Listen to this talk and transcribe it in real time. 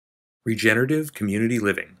Regenerative Community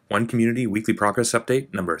Living, One Community Weekly Progress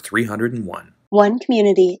Update number 301. One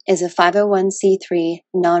Community is a 501c3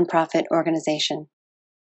 nonprofit organization.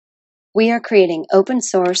 We are creating open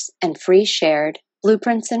source and free shared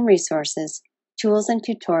blueprints and resources, tools and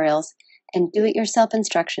tutorials, and do-it-yourself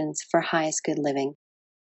instructions for highest good living.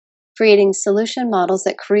 Creating solution models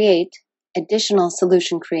that create additional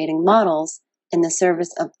solution creating models in the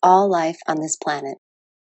service of all life on this planet.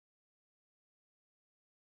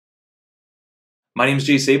 My name is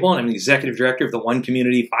Jay Sable, and I'm the Executive Director of the One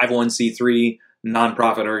Community 501c3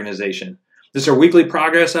 nonprofit organization. This is our weekly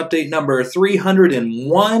progress update number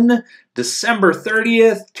 301, December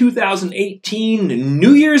 30th, 2018,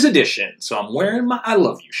 New Year's edition. So I'm wearing my I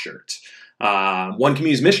Love You shirt. One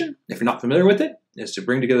Community's mission, if you're not familiar with it, is to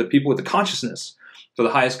bring together people with a consciousness for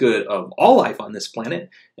the highest good of all life on this planet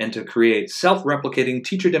and to create self-replicating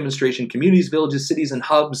teacher demonstration communities, villages, cities, and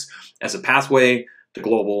hubs as a pathway to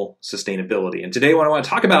global sustainability. And today what I want to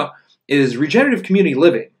talk about is regenerative community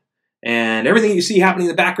living. And everything you see happening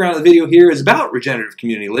in the background of the video here is about regenerative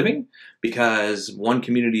community living because One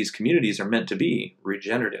Community's communities are meant to be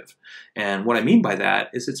regenerative. And what I mean by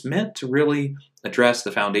that is it's meant to really address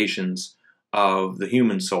the foundations of the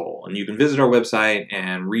human soul. And you can visit our website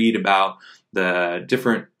and read about the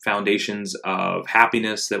different foundations of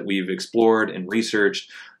happiness that we've explored and researched,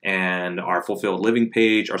 and our fulfilled living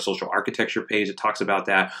page, our social architecture page, it talks about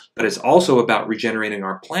that. But it's also about regenerating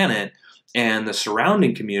our planet and the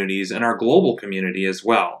surrounding communities and our global community as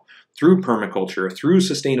well, through permaculture, through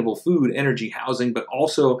sustainable food, energy, housing, but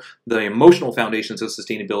also the emotional foundations of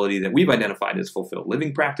sustainability that we've identified as fulfilled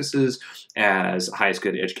living practices, as highest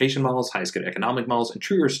good education models, highest good economic models, and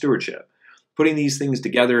true earth stewardship. Putting these things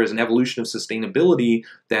together as an evolution of sustainability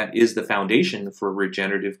that is the foundation for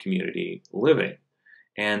regenerative community living.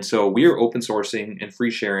 And so we are open sourcing and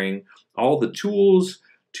free sharing all the tools,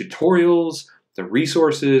 tutorials, the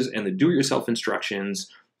resources, and the do-it-yourself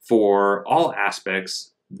instructions for all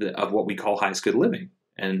aspects of what we call highest good living.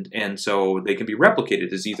 And so they can be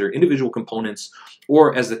replicated as either individual components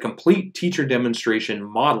or as the complete teacher demonstration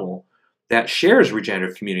model that shares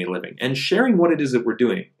regenerative community living and sharing what it is that we're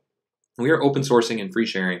doing. We are open sourcing and free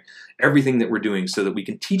sharing everything that we're doing so that we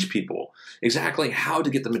can teach people exactly how to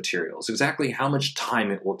get the materials, exactly how much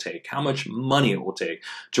time it will take, how much money it will take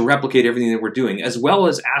to replicate everything that we're doing, as well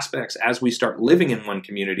as aspects as we start living in one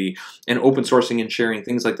community and open sourcing and sharing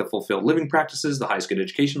things like the fulfilled living practices, the highest good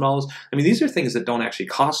education models. I mean, these are things that don't actually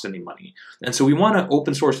cost any money. And so we want to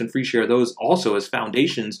open source and free share those also as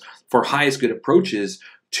foundations for highest good approaches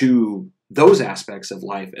to those aspects of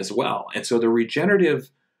life as well. And so the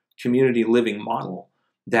regenerative community living model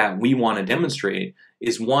that we want to demonstrate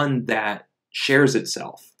is one that shares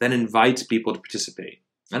itself, that invites people to participate.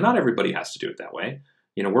 And not everybody has to do it that way.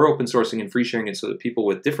 You know, we're open sourcing and free sharing it so that people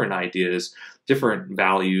with different ideas, different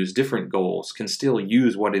values, different goals can still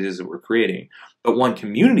use what it is that we're creating. But One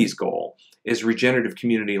Community's goal is regenerative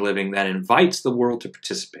community living that invites the world to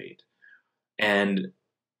participate. And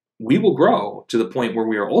we will grow to the point where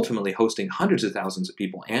we are ultimately hosting hundreds of thousands of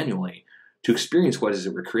people annually to experience what it is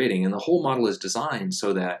that we're creating. And the whole model is designed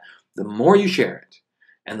so that the more you share it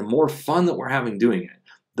and the more fun that we're having doing it,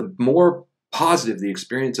 the more positive the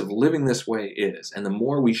experience of living this way is. And the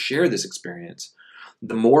more we share this experience,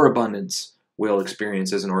 the more abundance we'll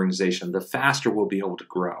experience as an organization, the faster we'll be able to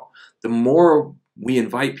grow. The more we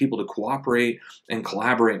invite people to cooperate and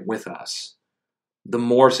collaborate with us, the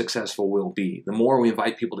more successful we'll be. The more we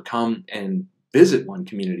invite people to come and visit One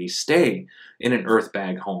Community, stay in an earth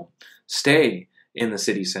bag home, stay in the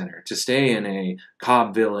city center, to stay in a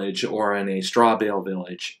cob village or in a straw bale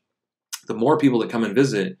village. The more people that come and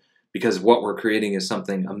visit, because what we're creating is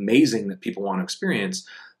something amazing that people want to experience,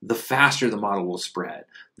 the faster the model will spread.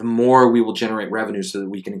 The more we will generate revenue so that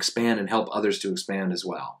we can expand and help others to expand as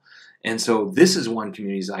well. And so this is One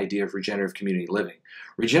Community's idea of regenerative community living.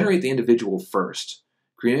 Regenerate the individual first.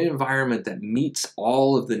 Create an environment that meets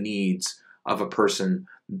all of the needs of a person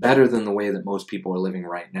better than the way that most people are living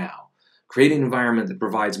right now. Create an environment that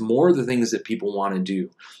provides more of the things that people want to do.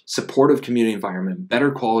 Supportive community environment, better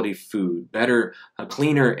quality food, better,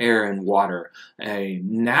 cleaner air and water, a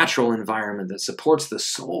natural environment that supports the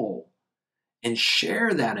soul, and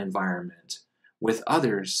share that environment with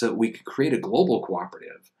others so that we can create a global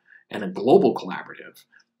cooperative and a global collaborative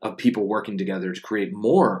of people working together to create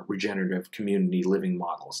more regenerative community living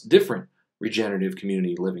models, different regenerative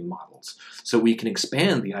community living models, so we can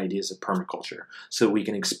expand the ideas of permaculture, so we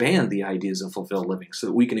can expand the ideas of fulfilled living, so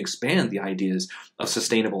that we can expand the ideas of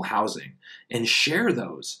sustainable housing and share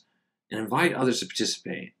those and invite others to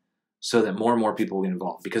participate so that more and more people will get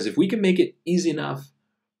involved. Because if we can make it easy enough,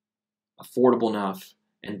 affordable enough,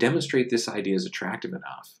 and demonstrate this idea is attractive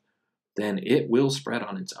enough, then it will spread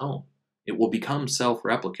on its own. It will become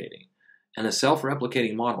self-replicating. And a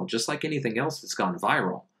self-replicating model, just like anything else that's gone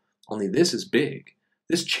viral, only this is big.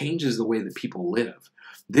 This changes the way that people live.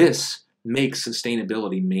 This makes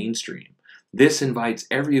sustainability mainstream. This invites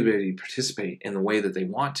everybody to participate in the way that they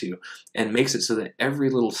want to and makes it so that every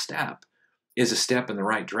little step is a step in the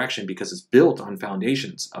right direction because it's built on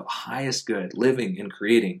foundations of highest good, living and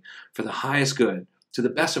creating for the highest good to the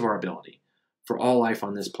best of our ability for all life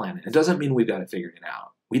on this planet. It doesn't mean we've got it figured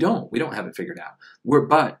out. We don't have it figured out.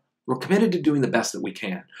 We're committed to doing the best that we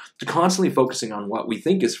can, to constantly focusing on what we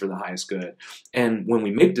think is for the highest good. And when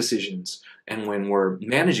we make decisions and when we're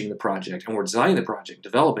managing the project and we're designing the project,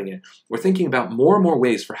 developing it, we're thinking about more and more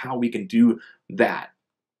ways for how we can do that.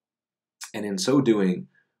 And in so doing,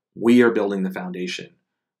 we are building the foundation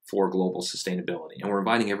for global sustainability, and we're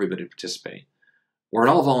inviting everybody to participate. We're an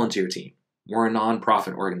all-volunteer team. We're a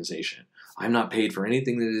nonprofit organization. I'm not paid for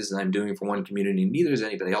anything that it is that I'm doing for one community, neither is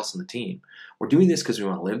anybody else on the team. We're doing this because we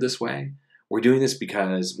want to live this way. We're doing this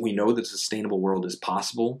because we know that a sustainable world is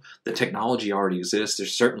possible. The technology already exists.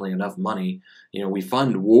 There's certainly enough money. We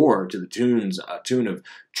fund war to the tune of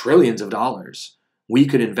trillions of dollars. We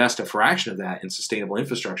could invest a fraction of that in sustainable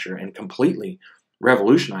infrastructure and completely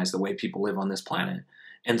revolutionize the way people live on this planet.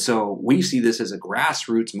 And so we see this as a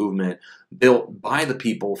grassroots movement built by the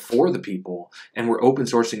people for the people, and we're open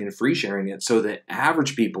sourcing and free sharing it so that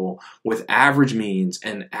average people with average means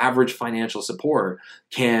and average financial support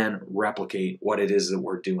can replicate what it is that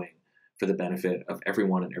we're doing for the benefit of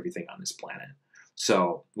everyone and everything on this planet.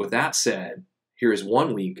 So with that said, here is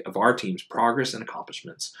 1 week of our team's progress and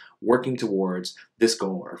accomplishments working towards this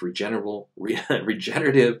goal of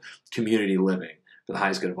regenerative community living for the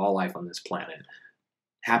highest good of all life on this planet.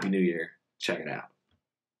 Happy New Year. Check it out.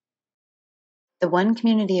 The one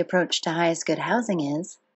community approach to highest good housing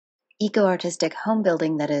is eco-artistic home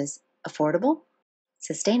building that is affordable,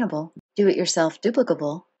 sustainable, do-it-yourself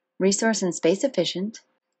duplicable, resource and space efficient,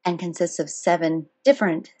 and consists of 7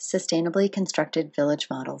 different sustainably constructed village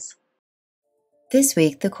models. This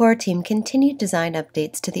week, the core team continued design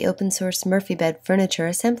updates to the open-source Murphy bed furniture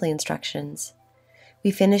assembly instructions.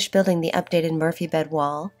 We finished building the updated Murphy bed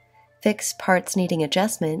wall, fixed parts needing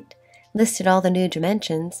adjustment, listed all the new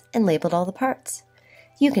dimensions, and labeled all the parts.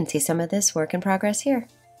 You can see some of this work in progress here.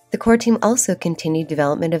 The core team also continued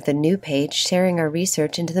development of the new page sharing our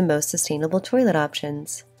research into the most sustainable toilet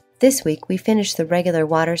options. This week, we finished the regular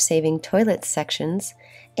water-saving toilets sections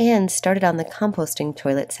and started on the composting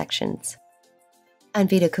toilet sections.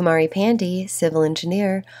 Anvita Kumari Pandey, civil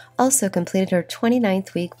engineer, also completed her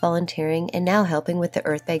 29th week volunteering and now helping with the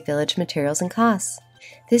Earthbag Village materials and costs.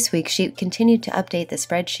 This week, she continued to update the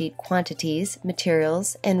spreadsheet quantities,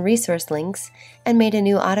 materials, and resource links, and made a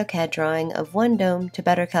new AutoCAD drawing of one dome to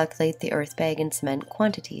better calculate the earth bag and cement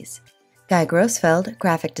quantities. Guy Grossfeld,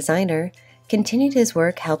 graphic designer, continued his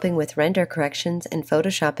work helping with render corrections and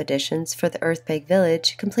Photoshop additions for the Earthbag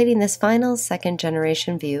Village, completing this final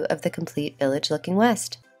second-generation view of the complete village looking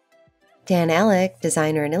west. Dan Alec,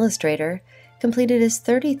 designer and illustrator, completed his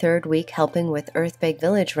 33rd week helping with Earthbag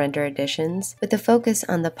Village render additions with a focus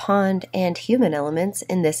on the pond and human elements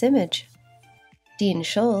in this image. Dean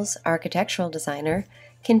Scholes, architectural designer,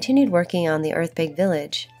 continued working on the Earthbag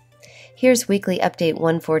Village. Here's weekly update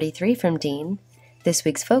 143 from Dean. This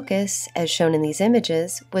week's focus, as shown in these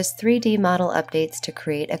images, was 3D model updates to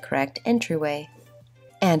create a correct entryway.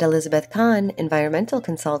 And Elizabeth Kahn, environmental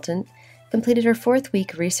consultant, completed her 4th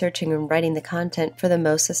week researching and writing the content for the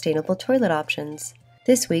most sustainable toilet options.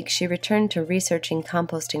 This week, she returned to researching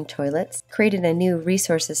composting toilets, created a new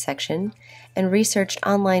resources section, and researched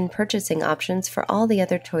online purchasing options for all the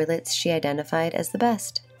other toilets she identified as the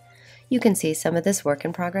best. You can see some of this work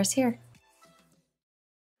in progress here.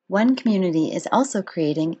 One Community is also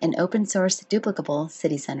creating an open-source duplicable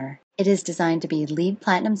city center. It is designed to be LEED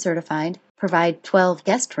Platinum certified, provide 12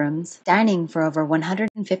 guest rooms, dining for over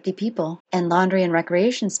 150 people, and laundry and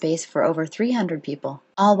recreation space for over 300 people,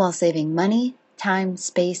 all while saving money, time,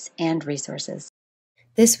 space, and resources.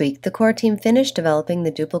 This week, the core team finished developing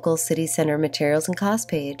the Duplicable City Center materials and cost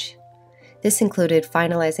page. This included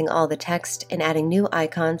finalizing all the text and adding new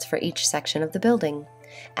icons for each section of the building,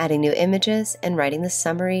 adding new images, and writing the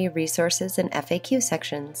summary, resources, and FAQ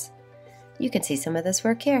sections. You can see some of this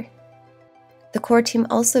work here. The core team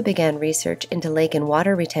also began research into lake and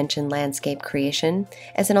water retention landscape creation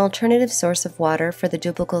as an alternative source of water for the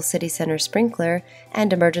Duplicable City Center sprinkler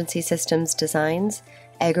and emergency systems designs,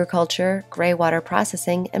 agriculture, gray water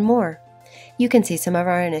processing, and more. You can see some of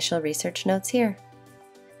our initial research notes here.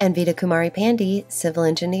 And Vita Kumari Pandey, civil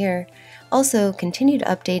engineer, also continued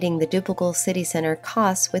updating the Duplicable City Center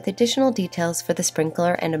costs with additional details for the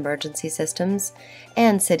sprinkler and emergency systems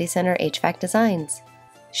and City Center HVAC designs.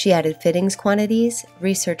 She added fittings quantities,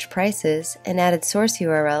 research prices, and added source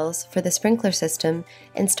URLs for the sprinkler system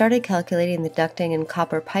and started calculating the ducting and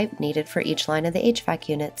copper pipe needed for each line of the HVAC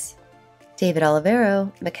units. David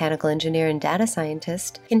Olivero, mechanical engineer and data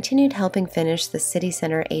scientist, continued helping finish the City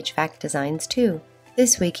Center HVAC designs too.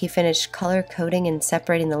 This week he finished color coding and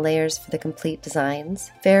separating the layers for the complete designs,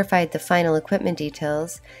 verified the final equipment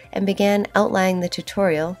details, and began outlining the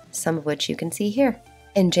tutorial, some of which you can see here.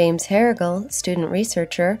 And James Harrigal, student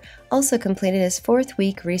researcher, also completed his 4th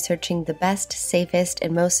week researching the best, safest,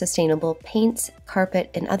 and most sustainable paints, carpet,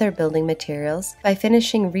 and other building materials by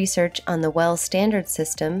finishing research on the WELL standard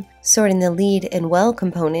system, sorting the LEED and WELL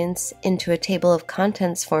components into a table of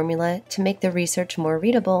contents formula to make the research more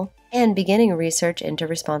readable, and beginning research into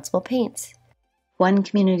responsible paints. One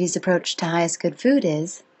community's approach to highest good food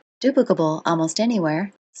is duplicable almost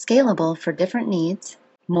anywhere, scalable for different needs,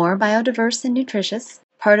 more biodiverse and nutritious,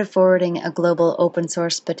 part of forwarding a global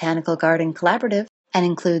open-source botanical garden collaborative, and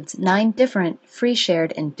includes 9 different free,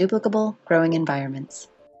 shared, and duplicable growing environments.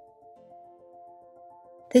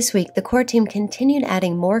 This week, the core team continued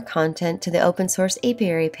adding more content to the open source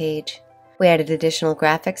apiary page. We added additional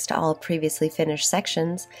graphics to all previously finished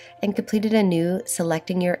sections and completed a new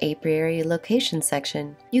Selecting Your Apiary Location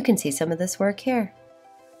section. You can see some of this work here.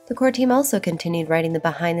 The core team also continued writing the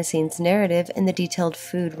behind-the-scenes narrative and the detailed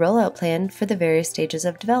food rollout plan for the various stages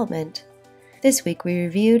of development. This week we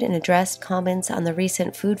reviewed and addressed comments on the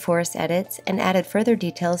recent food forest edits and added further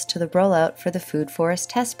details to the rollout for the food forest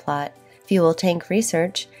test plot, fuel tank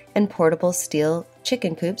research, and portable steel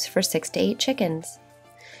chicken coops for 6 to 8 chickens.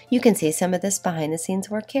 You can see some of this behind-the-scenes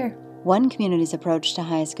work here. One community's approach to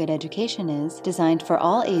highest good education is designed for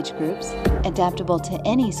all age groups, adaptable to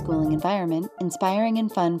any schooling environment, inspiring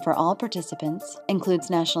and fun for all participants, includes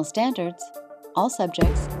national standards, all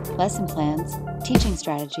subjects, lesson plans, teaching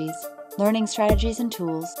strategies, learning strategies and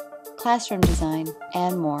tools, classroom design,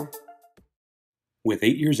 and more. With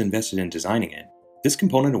 8 years invested in designing it, this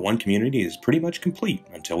component of One Community is pretty much complete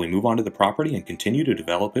until we move on to the property and continue to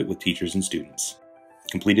develop it with teachers and students.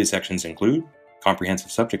 Completed sections include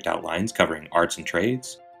comprehensive subject outlines covering arts and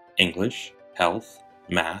trades, English, health,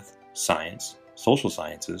 math, science, social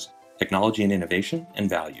sciences, technology and innovation, and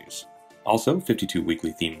values. Also, 52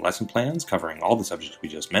 weekly themed lesson plans covering all the subjects we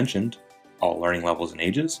just mentioned, all learning levels and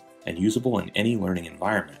ages, and usable in any learning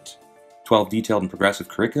environment. 12 detailed and progressive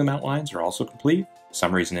curriculum outlines are also complete,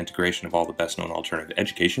 summaries and integration of all the best-known alternative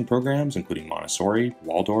education programs, including Montessori,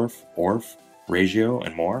 Waldorf, Orff, Reggio,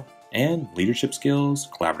 and more, and leadership skills,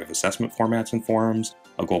 collaborative assessment formats and forums,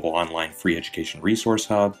 a global online free education resource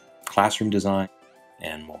hub, classroom design,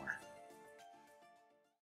 and more.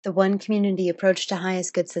 The One Community approach to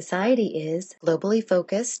highest good society is globally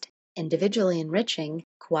focused, individually enriching,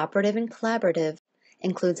 cooperative and collaborative,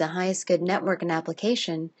 includes a highest good network and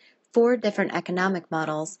application, 4 different economic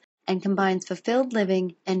models, and combines fulfilled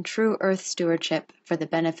living and true earth stewardship for the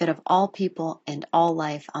benefit of all people and all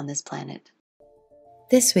life on this planet.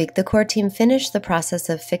 This week, the core team finished the process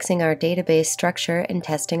of fixing our database structure and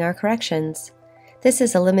testing our corrections. This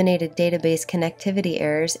has eliminated database connectivity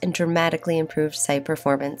errors and dramatically improved site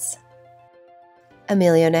performance.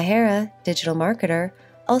 Emilio Najera, digital marketer,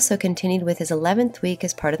 also continued with his 11th week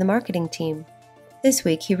as part of the marketing team. This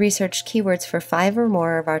week, he researched keywords for 5 or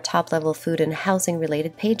more of our top-level food and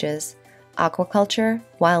housing-related pages: aquaculture,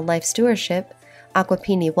 wildlife stewardship,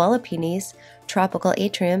 aquapini walapinis, tropical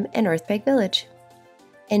atrium, and earthbag village.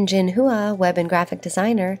 And Jin Hua, web and graphic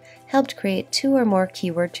designer, helped create 2 or more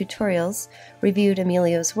keyword tutorials, reviewed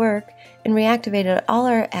Emilio's work, and reactivated all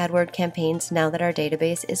our AdWord campaigns now that our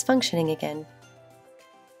database is functioning again.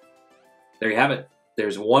 There you have it.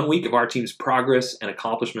 There's 1 week of our team's progress and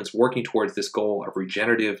accomplishments working towards this goal of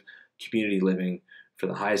regenerative community living for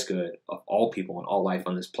the highest good of all people and all life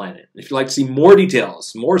on this planet. If you'd like to see more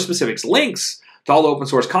details, more specifics, links to all the open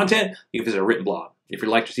source content, you can visit our written blog. If you'd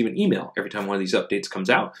like to receive an email every time one of these updates comes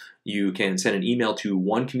out, you can send an email to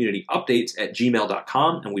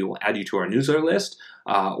onecommunityupdates@gmail.com and we will add you to our newsletter list.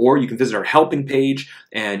 Or you can visit our helping page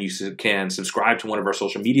and you can subscribe to one of our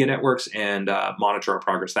social media networks and monitor our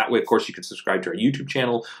progress that way. Of course, you can subscribe to our YouTube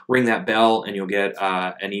channel, ring that bell, and you'll get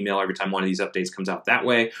an email every time one of these updates comes out that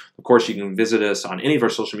way. Of course, you can visit us on any of our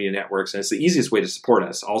social media networks, and it's the easiest way to support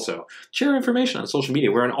us. Also, share information on social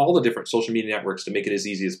media. We're on all the different social media networks to make it as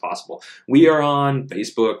easy as possible. We are on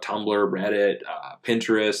Facebook, Tumblr, Reddit,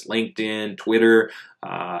 Pinterest, LinkedIn, Twitter,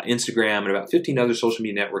 Instagram, and about 15 other social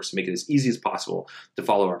media networks to make it as easy as possible to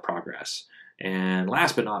follow our progress. And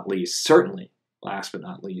last but not least, certainly last but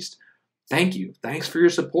not least, thank you. Thanks for your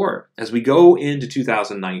support. As we go into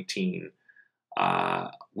 2019,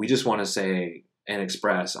 we just want to say and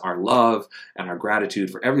express our love and our gratitude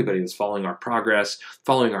for everybody that's following our progress,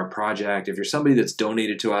 following our project. If you're somebody that's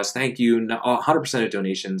donated to us, thank you. 100% of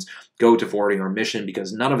donations go to forwarding our mission,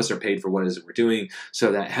 because none of us are paid for what it is that we're doing.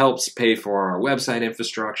 So that helps pay for our website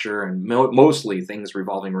infrastructure and mostly things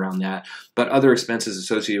revolving around that, but other expenses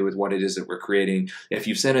associated with what it is that we're creating. If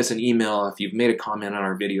you've sent us an email, if you've made a comment on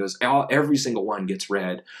our videos, every single one gets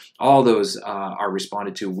read. All those are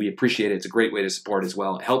responded to. We appreciate it. It's a great way to support as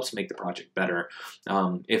well. It helps make the project better.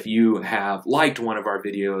 If you have liked one of our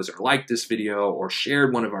videos or liked this video or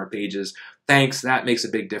shared one of our pages, thanks. That makes a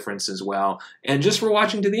big difference as well. And just for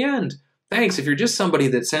watching to the end, thanks. If you're just somebody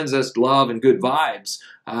that sends us love and good vibes,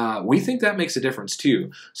 we think that makes a difference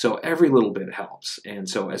too. So every little bit helps. And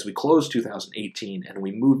so as we close 2018 and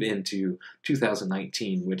we move into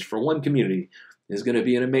 2019, which for one community is going to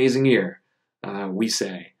be an amazing year, we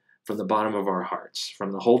say from the bottom of our hearts,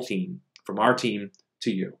 from the whole team, from our team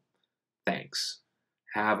to you, thanks.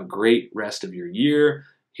 Have a great rest of your year.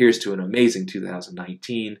 Here's to an amazing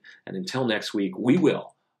 2019. And until next week, we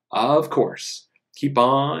will, of course, keep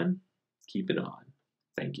on keeping on.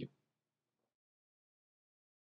 Thank you.